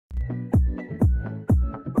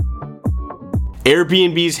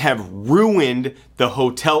Airbnbs have ruined the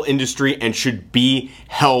hotel industry and should be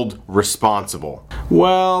held responsible.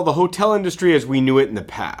 Well, the hotel industry as we knew it in the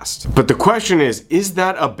past. But the question is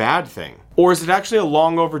that a bad thing? Or is it actually a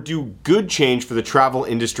long overdue good change for the travel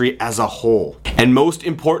industry as a whole? And most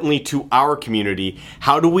importantly to our community,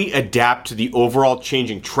 how do we adapt to the overall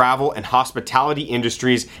changing travel and hospitality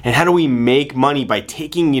industries, and how do we make money by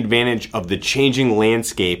taking advantage of the changing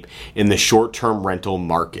landscape in the short-term rental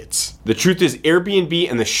markets? The truth is, Airbnb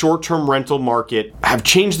and the short-term rental market have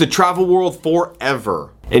changed the travel world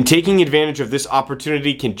forever. And taking advantage of this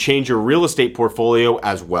opportunity can change your real estate portfolio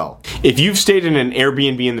as well. If you've stayed in an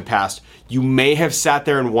Airbnb in the past, you may have sat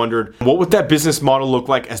there and wondered, what would that business model look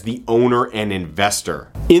like as the owner and investor?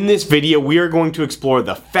 In this video, we are going to explore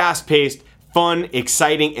the fast-paced, fun,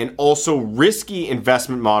 exciting, and also risky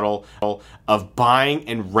investment model of buying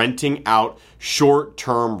and renting out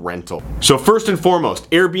short-term rental. So first and foremost,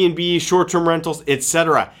 Airbnb, short-term rentals,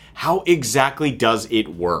 etc. How exactly does it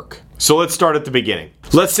work? So let's start at the beginning.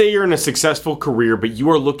 Let's say you're in a successful career, but you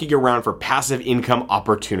are looking around for passive income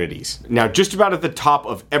opportunities. Now, just about at the top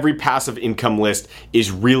of every passive income list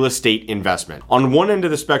is real estate investment. On one end of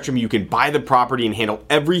the spectrum, you can buy the property and handle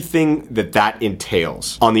everything that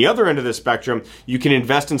entails. On the other end of the spectrum, you can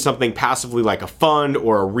invest in something passively like a fund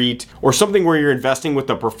or a REIT, or something where you're investing with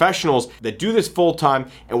the professionals that do this full time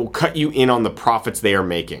and will cut you in on the profits they are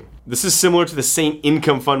making. This is similar to the same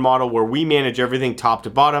income fund model where we manage everything top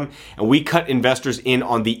to bottom and we cut investors in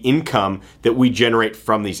on the income that we generate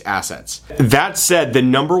from these assets. That said, the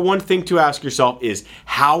number one thing to ask yourself is,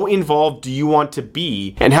 how involved do you want to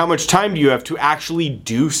be and how much time do you have to actually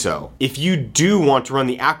do so? If you do want to run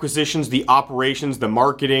the acquisitions, the operations, the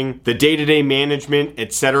marketing, the day-to-day management,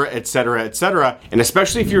 etc., etc., etc., and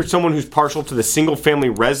especially if you're someone who's partial to the single-family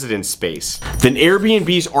residence space, then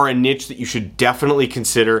Airbnbs are a niche that you should definitely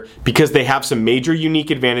consider, because they have some major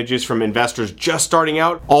unique advantages from investors just starting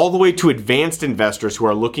out all the way to advanced investors who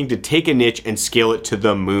are looking to take a niche and scale it to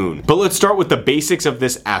the moon. But let's start with the basics of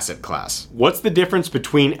this asset class. What's the difference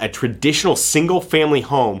between a traditional single family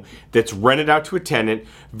home that's rented out to a tenant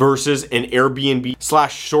versus an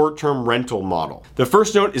Airbnb/short-term rental model? The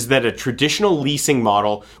first note is that a traditional leasing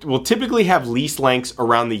model will typically have lease lengths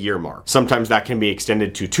around the year mark. Sometimes that can be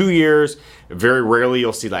extended to 2 years. Very rarely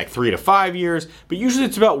you'll see like 3 to 5 years, but usually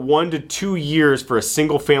it's about 1 to 2 years for a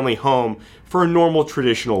single family home for a normal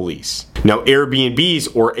traditional lease. Now,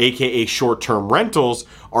 Airbnbs, or AKA short-term rentals,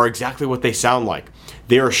 are exactly what they sound like.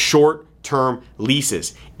 They are short-term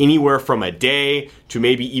leases, anywhere from a day to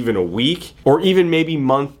maybe even a week, or even maybe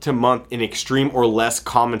month to month in extreme or less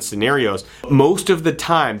common scenarios. Most of the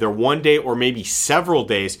time, they're 1 day or maybe several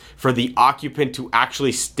days for the occupant to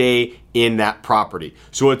actually stay in that property.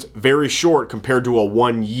 So it's very short compared to a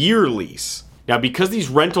 1-year lease. Now, because these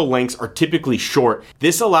rental lengths are typically short,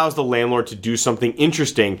 this allows the landlord to do something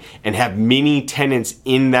interesting and have many tenants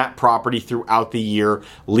in that property throughout the year,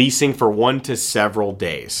 leasing for 1 to several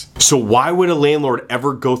days. So why would a landlord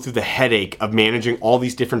ever go through the headache of managing all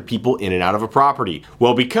these different people in and out of a property?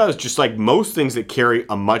 Well, because just like most things that carry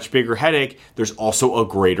a much bigger headache, there's also a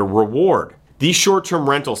greater reward. These short-term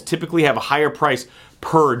rentals typically have a higher price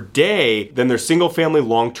per day than their single-family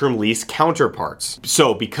long-term lease counterparts.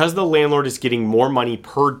 So because the landlord is getting more money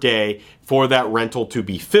per day for that rental to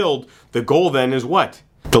be filled, the goal then is what?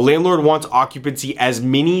 The landlord wants occupancy as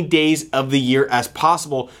many days of the year as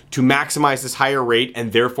possible to maximize this higher rate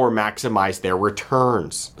and therefore maximize their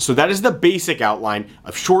returns. So that is the basic outline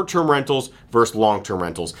of short-term rentals versus long-term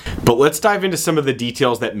rentals. But let's dive into some of the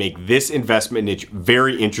details that make this investment niche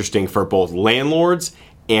very interesting for both landlords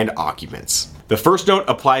and occupants. The first note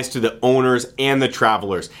applies to the owners and the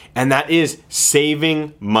travelers, and that is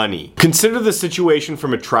saving money. Consider the situation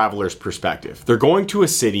from a traveler's perspective. They're going to a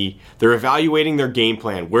city, they're evaluating their game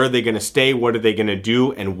plan. Where are they going to stay? What are they going to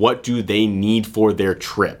do? And what do they need for their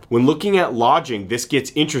trip? When looking at lodging, this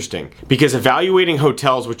gets interesting because evaluating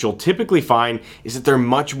hotels, what you'll typically find is that they're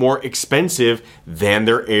much more expensive than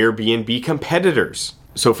their Airbnb competitors.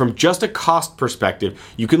 So from just a cost perspective,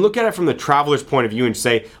 you can look at it from the traveler's point of view and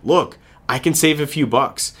say, look, I can save a few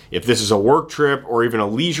bucks. If this is a work trip or even a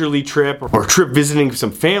leisurely trip or a trip visiting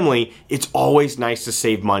some family, it's always nice to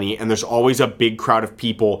save money, and there's always a big crowd of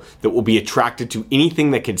people that will be attracted to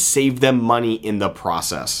anything that can save them money in the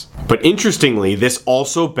process. But interestingly, this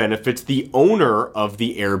also benefits the owner of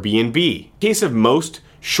the Airbnb. In the case of most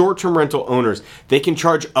short-term rental owners, they can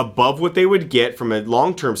charge above what they would get from a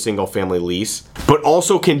long-term single-family lease, but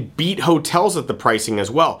also can beat hotels at the pricing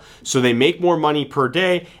as well. So they make more money per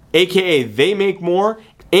day, aka they make more,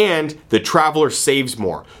 and the traveler saves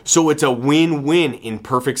more. So it's a win-win in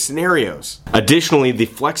perfect scenarios. Additionally, the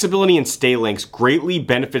flexibility in stay lengths greatly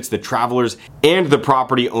benefits the travelers and the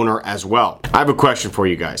property owner as well. I have a question for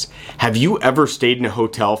you guys. Have you ever stayed in a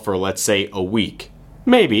hotel for, let's say, a week?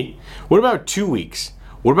 Maybe. What about 2 weeks?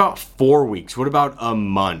 What about 4 weeks? What about a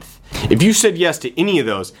month? If you said yes to any of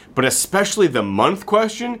those, but especially the month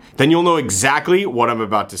question, then you'll know exactly what I'm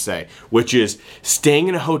about to say, which is staying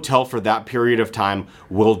in a hotel for that period of time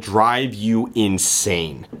will drive you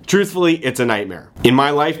insane. Truthfully, it's a nightmare. In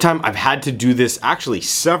my lifetime, I've had to do this actually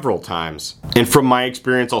several times. And from my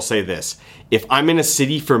experience, I'll say this. If I'm in a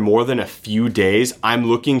city for more than a few days, I'm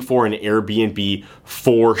looking for an Airbnb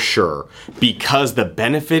for sure, because the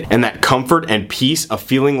benefit and that comfort and peace of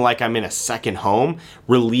feeling like I'm in a second home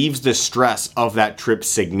relieves the stress of that trip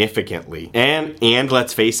significantly. And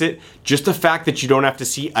let's face it, just the fact that you don't have to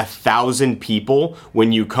see 1,000 people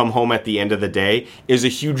when you come home at the end of the day is a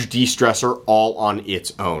huge de-stressor all on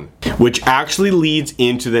its own. Which actually leads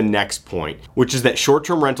into the next point, which is that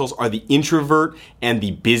short-term rentals are the introvert and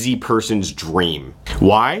the busy person's dream.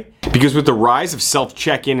 Why? Because with the rise of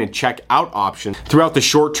self-check-in and check-out options throughout the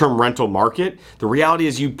short-term rental market, the reality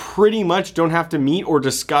is you pretty much don't have to meet or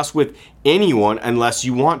discuss with anyone unless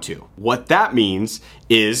you want to. What that means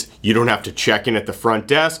is you don't have to check in at the front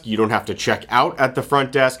desk, you don't have to check out at the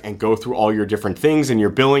front desk and go through all your different things and your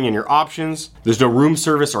billing and your options. There's no room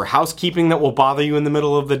service or housekeeping that will bother you in the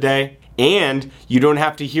middle of the day. And you don't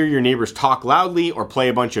have to hear your neighbors talk loudly or play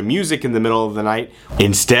a bunch of music in the middle of the night.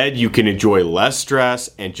 Instead, you can enjoy less stress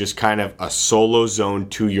and just kind of a solo zone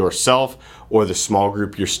to yourself or the small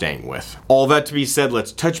group you're staying with. All that to be said,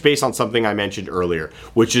 let's touch base on something I mentioned earlier,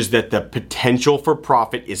 which is that the potential for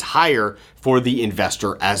profit is higher for the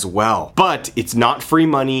investor as well. But it's not free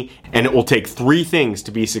money, and it will take 3 things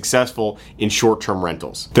to be successful in short-term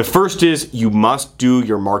rentals. The first is you must do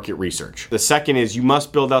your market research. The second is you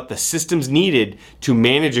must build out the systems needed to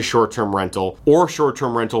manage a short-term rental or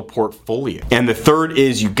short-term rental portfolio. And the third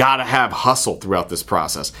is you gotta have hustle throughout this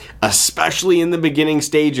process, especially in the beginning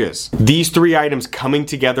stages. These 3 items coming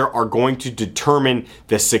together are going to determine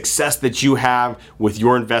the success that you have with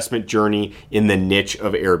your investment journey in the niche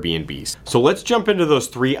of Airbnbs. So let's jump into those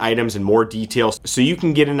 3 items in more detail so you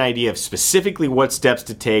can get an idea of specifically what steps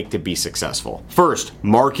to take to be successful. First,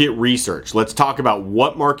 market research. Let's talk about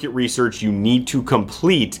what market research you need to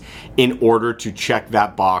complete in order to check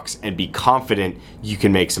that box and be confident you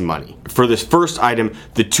can make some money. For this first item,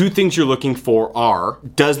 the 2 things you're looking for are,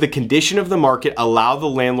 does the condition of the market allow the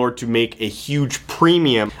landlord to make a huge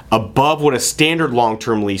premium above what a standard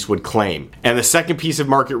long-term lease would claim? And the second piece of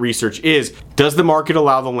market research is, does the market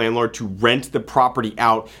allow the landlord to rent the property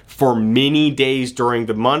out for many days during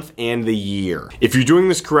the month and the year? If you're doing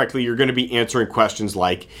this correctly, you're going to be answering questions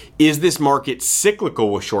like, is this market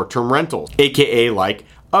cyclical with short-term rentals? AKA like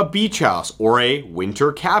a beach house or a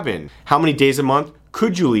winter cabin. How many days a month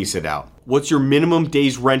could you lease it out? What's your minimum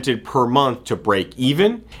days rented per month to break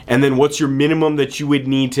even? And then what's your minimum that you would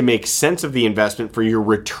need to make sense of the investment for your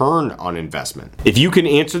return on investment? If you can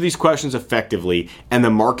answer these questions effectively and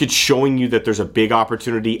the market's showing you that there's a big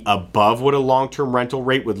opportunity above what a long-term rental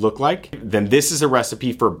rate would look like, then this is a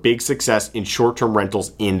recipe for big success in short-term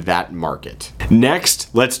rentals in that market.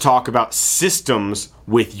 Next, let's talk about systems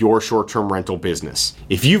with your short-term rental business.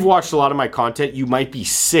 If you've watched a lot of my content, you might be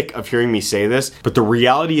sick of hearing me say this, but the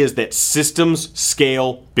reality is that systems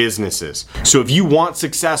scale businesses. So if you want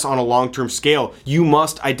success on a long-term scale, you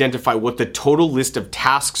must identify what the total list of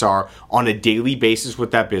tasks are on a daily basis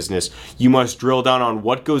with that business. You must drill down on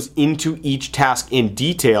what goes into each task in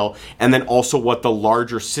detail, and then also what the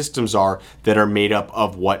larger systems are that are made up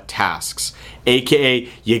of what tasks. AKA,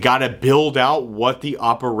 you gotta build out what the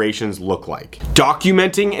operations look like.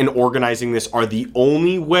 Documenting and organizing this are the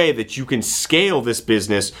only way that you can scale this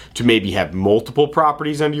business to maybe have multiple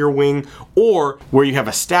properties under your wing, or where you have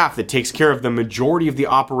a staff that takes care of the majority of the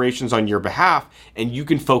operations on your behalf and you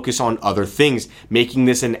can focus on other things, making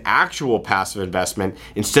this an actual passive investment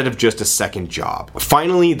instead of just a second job.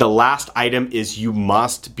 Finally, the last item is you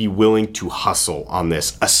must be willing to hustle on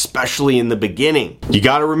this, especially in the beginning. You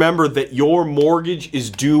gotta remember that your mortgage is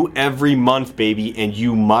due every month, baby, and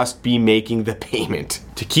you must be making the payment.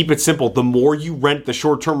 To keep it simple, the more you rent the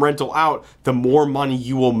short-term rental out, the more money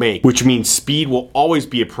you will make, which means speed will always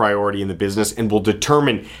be a priority in the business and will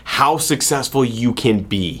determine how successful you can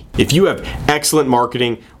be. If you have excellent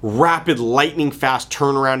marketing, rapid lightning fast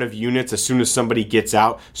turnaround of units as soon as somebody gets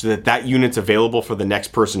out so that that unit's available for the next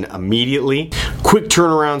person immediately, quick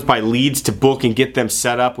turnarounds by leads to book and get them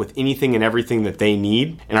set up with anything and everything that they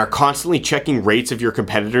need, and are constantly checking rates of your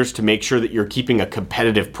competitors to make sure that you're keeping a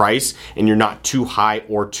competitive price and you're not too high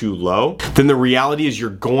or too low, then the reality is you're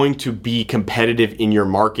going to be competitive in your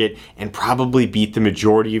market and probably beat the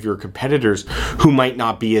majority of your competitors who might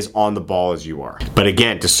not be as on the ball as you are. But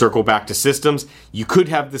again, to circle back to systems, you could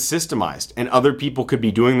have this systemized and other people could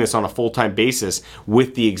be doing this on a full-time basis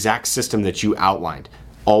with the exact system that you outlined.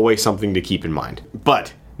 Always something to keep in mind.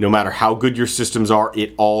 But no matter how good your systems are,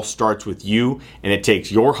 it all starts with you, and it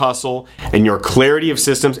takes your hustle and your clarity of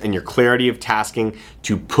systems and your clarity of tasking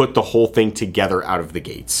to put the whole thing together out of the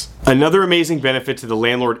gates. Another amazing benefit to the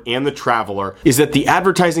landlord and the traveler is that the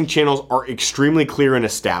advertising channels are extremely clear and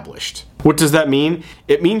established. What does that mean?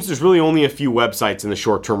 It means there's really only a few websites in the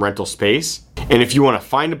short-term rental space, and if you want to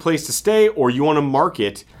find a place to stay or you want to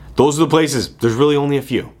market, those are the places. There's really only a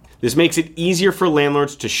few. This makes it easier for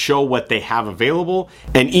landlords to show what they have available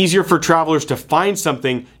and easier for travelers to find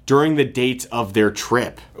something during the dates of their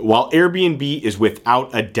trip. While Airbnb is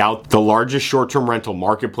without a doubt the largest short-term rental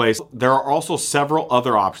marketplace, there are also several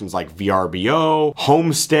other options like VRBO,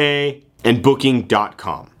 Homestay, and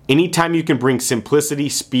Booking.com. Anytime you can bring simplicity,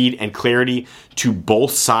 speed, and clarity to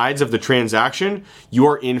both sides of the transaction, you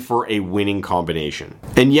are in for a winning combination.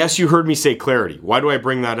 And yes, you heard me say clarity. Why do I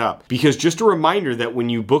bring that up? Because just a reminder that when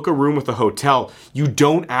you book a room with a hotel, you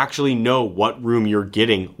don't actually know what room you're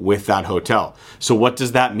getting with that hotel. So what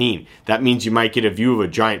does that mean? That means you might get a view of a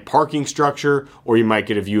giant parking structure, or you might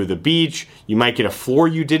get a view of the beach, you might get a floor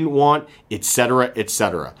you didn't want, etc.,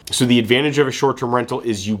 etc. So the advantage of a short-term rental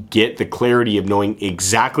is you get the clarity of knowing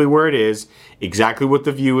exactly where it is, exactly what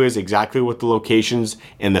the view is, exactly what the locations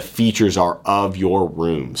and the features are of your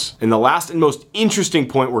rooms. And the last and most interesting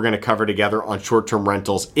point we're going to cover together on short-term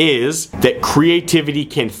rentals is that creativity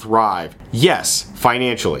can thrive. Yes,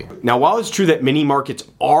 financially. Now, while it's true that many markets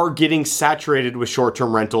are getting saturated with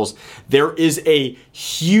short-term rentals, there is a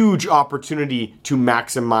huge opportunity to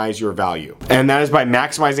maximize your value. And that is by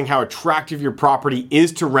maximizing how attractive your property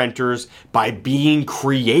is to renters by being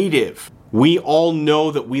creative. We all know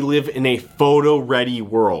that we live in a photo-ready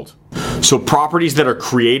world. So properties that are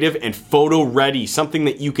creative and photo-ready, something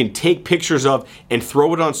that you can take pictures of and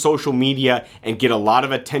throw it on social media and get a lot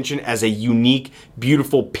of attention as a unique,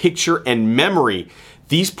 beautiful picture and memory,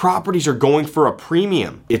 these properties are going for a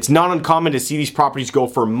premium. It's not uncommon to see these properties go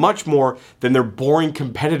for much more than their boring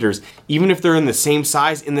competitors, even if they're in the same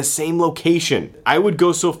size, in the same location. I would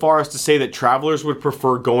go so far as to say that travelers would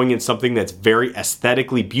prefer going in something that's very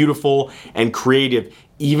aesthetically beautiful and creative,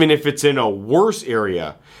 even if it's in a worse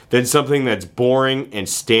area, than something that's boring and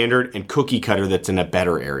standard and cookie cutter that's in a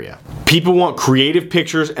better area. People want creative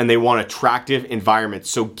pictures and they want attractive environments.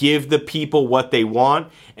 So give the people what they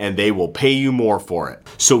want and they will pay you more for it.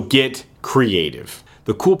 So get creative.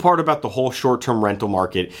 The cool part about the whole short-term rental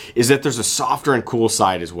market is that there's a softer and cool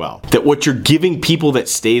side as well. That what you're giving people that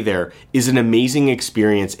stay there is an amazing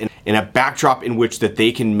experience and a backdrop in which that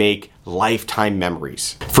they can make lifetime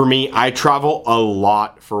memories. For me, I travel a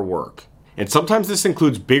lot for work. And sometimes this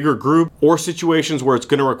includes bigger group or situations where it's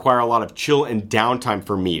going to require a lot of chill and downtime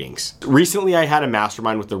for meetings. Recently, I had a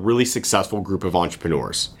mastermind with a really successful group of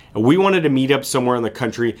entrepreneurs. And we wanted to meet up somewhere in the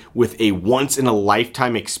country with a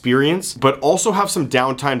once-in-a-lifetime experience, but also have some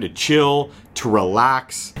downtime to chill, to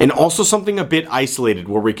relax, and also something a bit isolated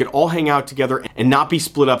where we could all hang out together and not be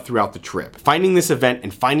split up throughout the trip. Finding this event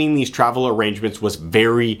and finding these travel arrangements was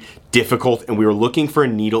very difficult, and we were looking for a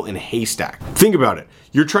needle in a haystack. Think about it.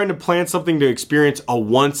 You're trying to plan something to experience a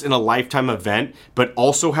once-in-a-lifetime event, but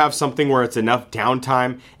also have something where it's enough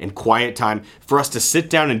downtime and quiet time for us to sit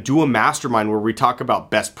down and do a mastermind where we talk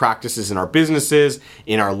about best practices in our businesses,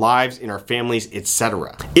 in our lives, in our families,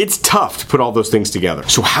 etc. It's tough to put all those things together.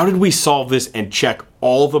 So how did we solve this and check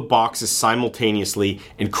all the boxes simultaneously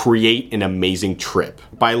and create an amazing trip?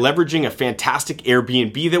 By leveraging a fantastic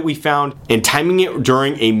Airbnb that we found and timing it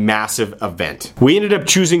during a massive event. We ended up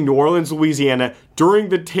choosing New Orleans, Louisiana during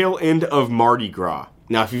the tail end of Mardi Gras.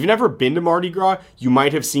 Now, if you've never been to Mardi Gras, you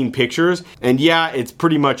might have seen pictures, and yeah, it's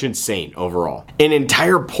pretty much insane overall. An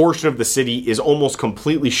entire portion of the city is almost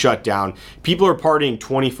completely shut down. People are partying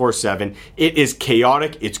 24/7. It is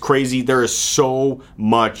chaotic, it's crazy, there is so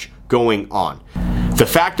much going on. The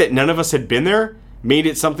fact that none of us had been there made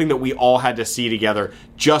it something that we all had to see together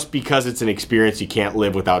just because it's an experience you can't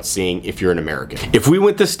live without seeing if you're an American. If we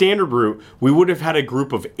went the standard route, we would have had a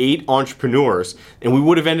group of 8 entrepreneurs and we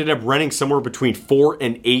would have ended up renting somewhere between 4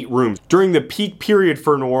 and 8 rooms during the peak period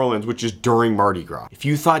for New Orleans, which is during Mardi Gras. If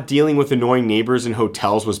you thought dealing with annoying neighbors in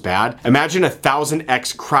hotels was bad, imagine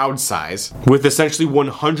 1,000x crowd size with essentially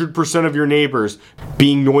 100% of your neighbors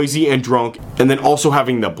being noisy and drunk, and then also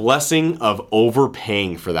having the blessing of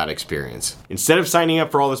overpaying for that experience. Instead of signing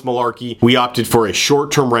up for all this malarkey, we opted for a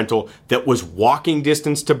short-term rental that was walking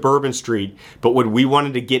distance to Bourbon Street, but when we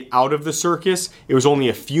wanted to get out of the circus, it was only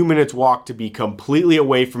a few minutes walk to be completely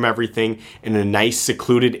away from everything in a nice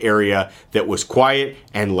secluded area that was quiet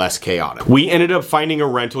and less chaotic. We ended up finding a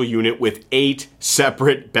rental unit with 8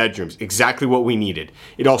 separate bedrooms, exactly what we needed.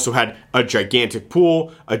 It also had a gigantic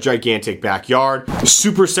pool, a gigantic backyard,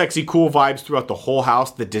 super sexy, cool vibes throughout the whole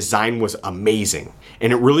house. The design was amazing,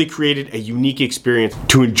 and it really created a unique experience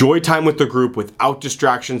to enjoy time with the group without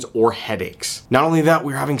distractions or headaches. Not only that,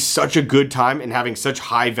 we were having such a good time and having such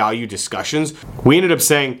high value discussions, we ended up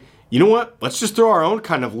saying, you know what? Let's just throw our own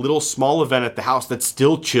kind of little small event at the house that's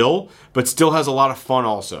still chill, but still has a lot of fun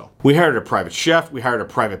also. We hired a private chef, we hired a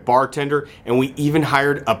private bartender, and we even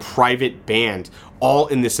hired a private band, all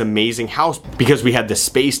in this amazing house because we had the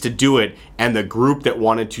space to do it and the group that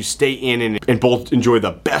wanted to stay in and both enjoy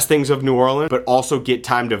the best things of New Orleans, but also get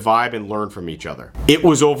time to vibe and learn from each other. It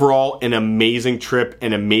was overall an amazing trip,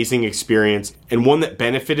 an amazing experience, and one that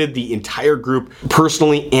benefited the entire group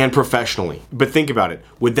personally and professionally. But think about it,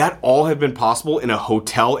 would that all have been possible in a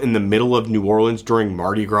hotel in the middle of New Orleans during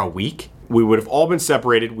Mardi Gras week? We would have all been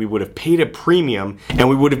separated, we would have paid a premium, and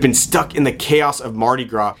we would have been stuck in the chaos of Mardi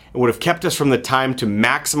Gras. It would have kept us from the time to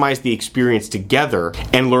maximize the experience together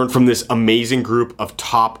and learn from this amazing group of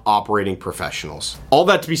top operating professionals. All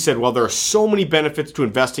that to be said, while there are so many benefits to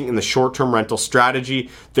investing in the short-term rental strategy,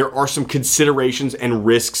 there are some considerations and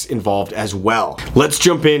risks involved as well. Let's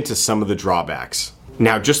jump into some of the drawbacks.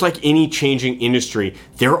 Now, just like any changing industry,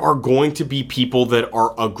 there are going to be people that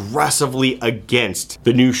are aggressively against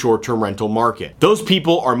the new short-term rental market. Those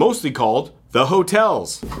people are mostly called the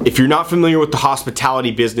hotels. If you're not familiar with the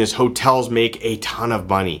hospitality business, hotels make a ton of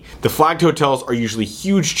money. The flagged hotels are usually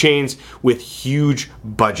huge chains with huge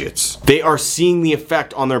budgets. They are seeing the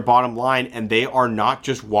effect on their bottom line, and they are not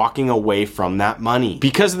just walking away from that money.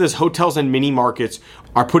 Because of this, hotels and mini markets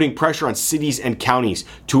are putting pressure on cities and counties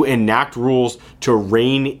to enact rules to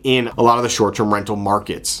rein in a lot of the short-term rental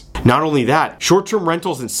markets. Not only that, short-term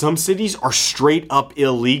rentals in some cities are straight up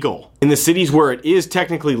illegal. In the cities where it is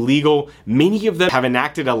technically legal, many of them have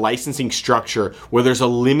enacted a licensing structure where there's a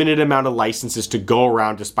limited amount of licenses to go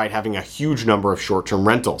around despite having a huge number of short-term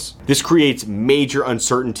rentals. This creates major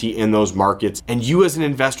uncertainty in those markets, and you as an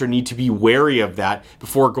investor need to be wary of that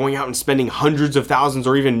before going out and spending hundreds of thousands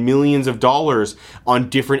or even millions of dollars on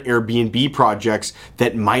different Airbnb projects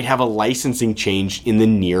that might have a licensing change in the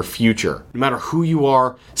near future. No matter who you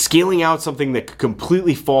are, scaling out something that could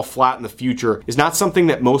completely fall flat in the future is not something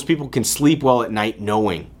that most people can sleep well at night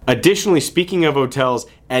knowing. Additionally, speaking of hotels,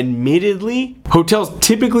 admittedly, hotels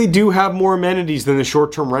typically do have more amenities than the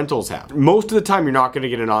short-term rentals have. Most of the time, you're not going to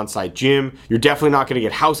get an on-site gym. You're definitely not going to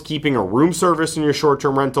get housekeeping or room service in your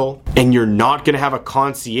short-term rental. And you're not going to have a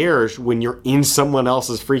concierge when you're in someone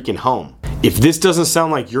else's freaking home. If this doesn't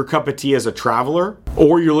sound like your cup of tea as a traveler,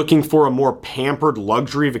 or you're looking for a more pampered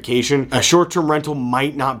luxury vacation, a short-term rental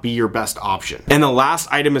might not be your best option. And the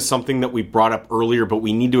last item is something that we brought up earlier, but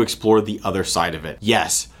we need to explore the other side of it.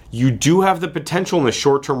 Yes, you do have the potential in the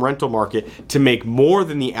short-term rental market to make more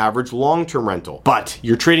than the average long-term rental, but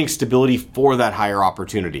you're trading stability for that higher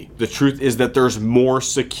opportunity. The truth is that there's more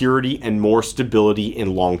security and more stability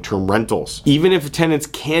in long-term rentals. Even if tenants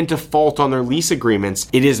can default on their lease agreements,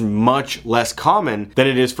 it is much less common than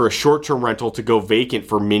it is for a short-term rental to go vacant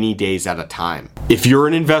for many days at a time. If you're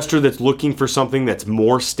an investor that's looking for something that's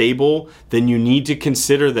more stable, then you need to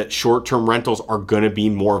consider that short-term rentals are going to be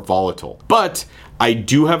more volatile. But I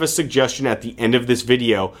do have a suggestion at the end of this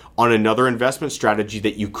video on another investment strategy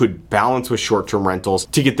that you could balance with short-term rentals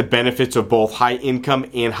to get the benefits of both high income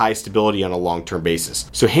and high stability on a long-term basis.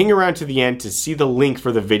 So hang around to the end to see the link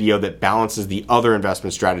for the video that balances the other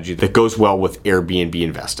investment strategy that goes well with Airbnb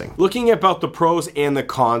investing. Looking at both the pros and the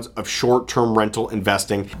cons of short-term rental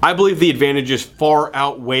investing, I believe the advantages far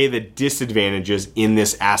outweigh the disadvantages in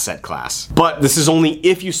this asset class. But this is only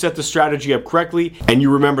if you set the strategy up correctly and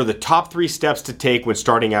you remember the top 3 steps to take when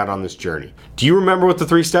starting out on this journey. Do you remember what the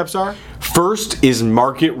 3 steps are? First is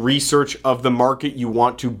market research of the market you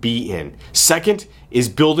want to be in. Second is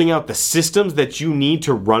building out the systems that you need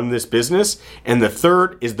to run this business. And the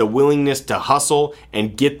third is the willingness to hustle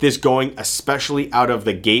and get this going, especially out of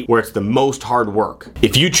the gate where it's the most hard work.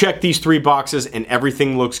 If you check these 3 boxes and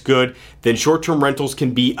everything looks good, then short-term rentals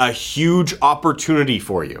can be a huge opportunity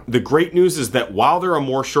for you. The great news is that while there are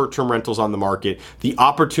more short-term rentals on the market, the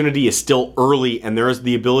opportunity is still early and there is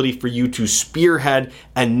the ability for you to spearhead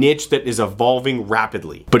a niche that is evolving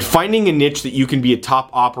rapidly. But finding a niche that you can be a top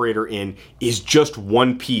operator in is just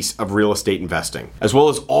one piece of real estate investing, as well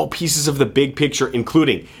as all pieces of the big picture,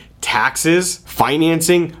 including taxes,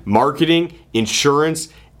 financing, marketing, insurance,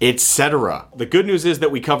 etc. The good news is that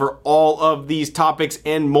we cover all of these topics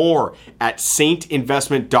and more at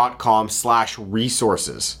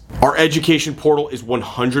saintinvestment.com/resources. Our education portal is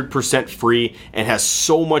 100% free and has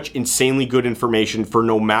so much insanely good information for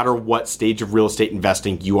no matter what stage of real estate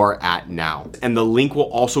investing you are at now. And the link will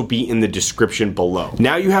also be in the description below.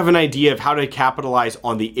 Now you have an idea of how to capitalize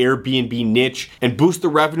on the Airbnb niche and boost the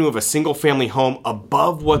revenue of a single family home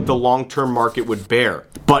above what the long-term market would bear.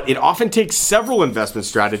 But it often takes several investment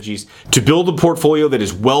strategies to build a portfolio that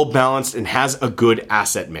is well balanced and has a good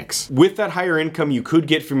asset mix. With that higher income you could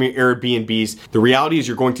get from your Airbnbs, the reality is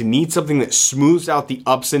you're going to need something that smooths out the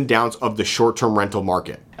ups and downs of the short-term rental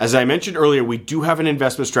market. As I mentioned earlier, we do have an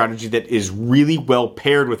investment strategy that is really well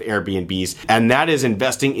paired with Airbnbs, and that is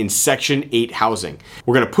investing in Section 8 housing.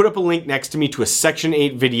 We're going to put up a link next to me to a Section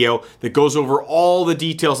 8 video that goes over all the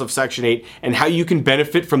details of Section 8 and how you can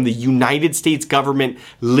benefit from the United States government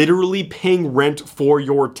literally paying rent for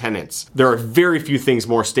your tenants. There are very few things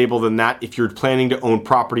more stable than that if you're planning to own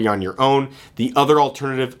property on your own. The other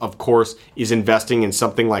alternative, of course, is investing in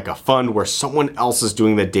something like a fund where someone else is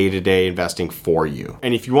doing the day-to-day investing for you.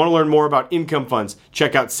 And if you want to learn more about income funds,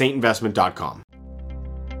 check out saintinvestment.com.